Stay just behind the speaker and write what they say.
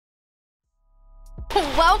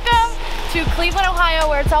Welcome to Cleveland, Ohio,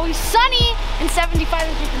 where it's always sunny and 75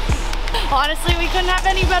 as you can see. Honestly, we couldn't have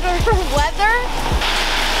any better weather.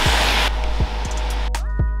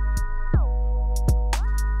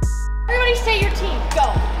 Everybody say your team.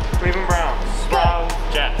 Go. Cleveland Browns. Browns.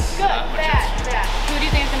 Jets. Good. Bad. Who do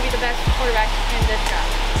you think is going to be the best quarterback in this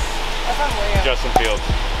draft? Justin Fields.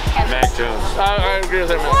 Mac Jones. I agree with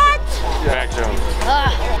that. What? Mac Jones.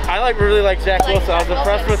 I really like Zach Wilson. I was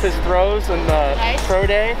impressed with his throws in the pro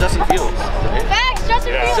day. Justin Fields. Facts,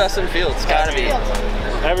 Justin Fields. Justin Fields, gotta be.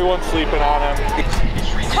 Everyone's sleeping on him.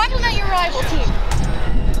 Compliment your rival team.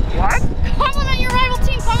 What? Compliment your rival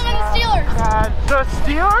team. Compliment the Steelers. The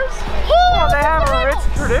Steelers? Well, they have a rich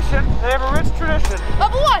tradition. They have a rich tradition.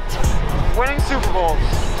 Of what? Winning Super Bowls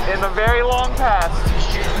in the very long past.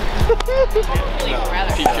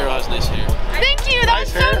 Pete Carroll's nice hair. Thank you. That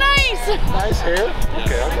was so nice. Nice hair?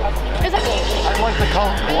 Okay. Is that I'd like to call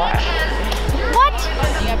him black. what?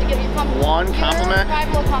 You have to give your compliment. One compliment? Your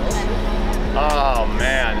rival a compliment. Oh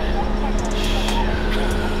man.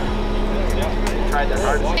 Tried that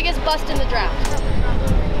hard. Biggest bust in the draft.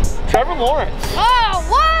 Trevor Lawrence. Oh,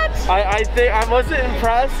 what? I think I wasn't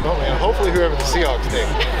impressed. Oh man, hopefully whoever the Seahawks take.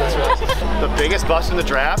 That's right. The biggest bust in the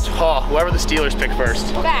draft? Oh, whoever the Steelers pick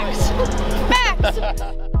first. Facts. Facts.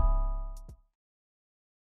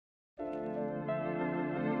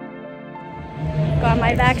 Got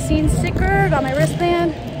my vaccine sticker, got my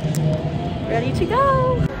wristband, ready to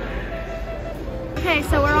go. Okay,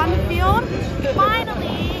 so we're on the field,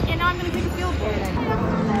 finally, and now I'm gonna take a field goal.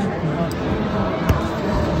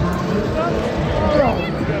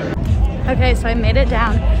 Okay, so I made it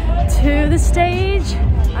down to the stage.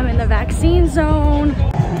 I'm in the vaccine zone.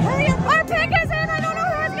 Hurry up, our pick is in, I don't know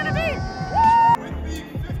who it's gonna be. With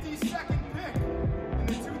the 52nd pick in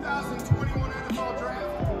the 2021 NFL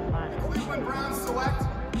Draft, the Cleveland Browns select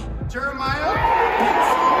Jeremiah.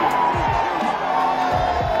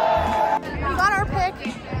 We got our pick.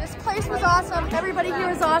 This place was awesome. Everybody here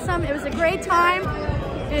was awesome. It was a great time.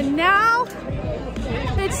 And now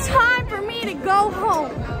it's time for me to go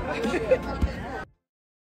home.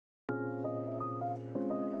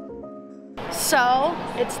 So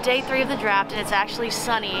it's day 3 of the draft and it's actually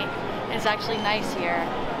sunny and it's actually nice here.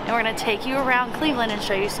 And we're gonna take you around Cleveland and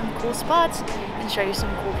show you some cool spots and show you some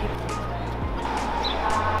cool people.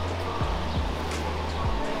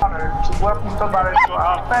 Welcome somebody to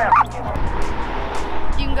our family.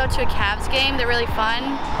 You can go to a Cavs game, they're really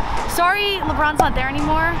fun. Sorry, LeBron's not there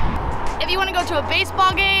anymore. If you want to go to a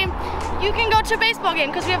baseball game, you can go to a baseball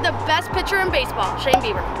game because we have the best pitcher in baseball, Shane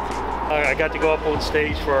Bieber. I got to go up on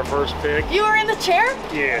stage for our first pick. You were in the chair?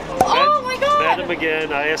 Yeah. Oh my God. Met him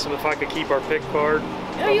again. I asked him if I could keep our pick card.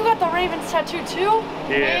 Oh, you got the Ravens tattoo too?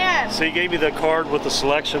 Yeah. Man. So he gave me the card with the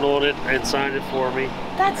selection on it and signed it for me.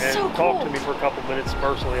 That's and so cool. talked to me for a couple minutes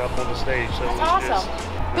personally up on the stage. So That's it was awesome.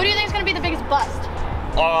 Who do you think is going to be the biggest bust?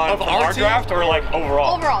 Of our draft or like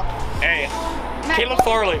overall? Overall. Hey, Matt Caleb Wilson.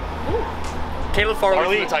 Farley. Ooh. Caleb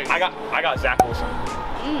Farley. I got Zach Wilson.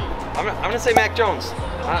 I'm gonna say Mac Jones.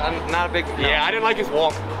 I'm not a big. No. Yeah, I didn't like his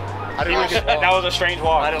walk. I didn't like his walk. That was a strange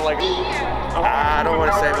walk. I didn't like it. I don't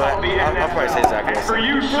want to say, but I'll probably say Zach Wilson.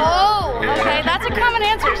 Oh, okay. That's a common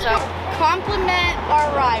answer. So compliment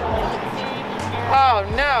our rival. Oh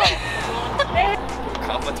no.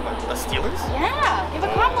 Compliment to the Steelers? Yeah, give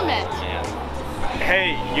a compliment.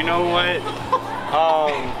 Hey, you know what?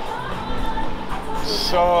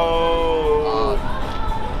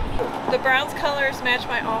 The Browns colors match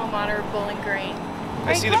my alma mater, Bowling Green.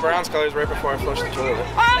 I see the Browns colors right before I flush the toilet.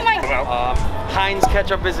 Oh my God. Heinz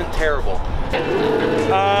ketchup isn't terrible.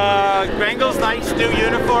 Bengals nice new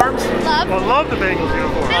uniforms. Love. I love the Bengals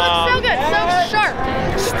uniform. They look so good, so sharp.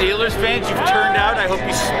 Steelers fans, you've turned out. I hope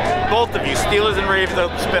you, both of you, Steelers and Ravens, I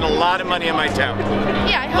hope you spend a lot of money on my town.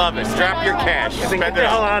 Yeah, I hope Love it. Drop your cash. Get Spend the it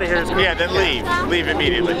hell all. out of here. Yeah, then leave. Leave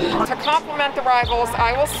immediately. To compliment the rivals,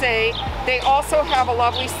 I will say they also have a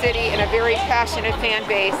lovely city and a very passionate fan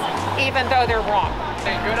base, even though they're wrong.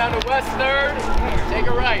 Go down to West 3rd, take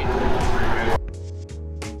a right.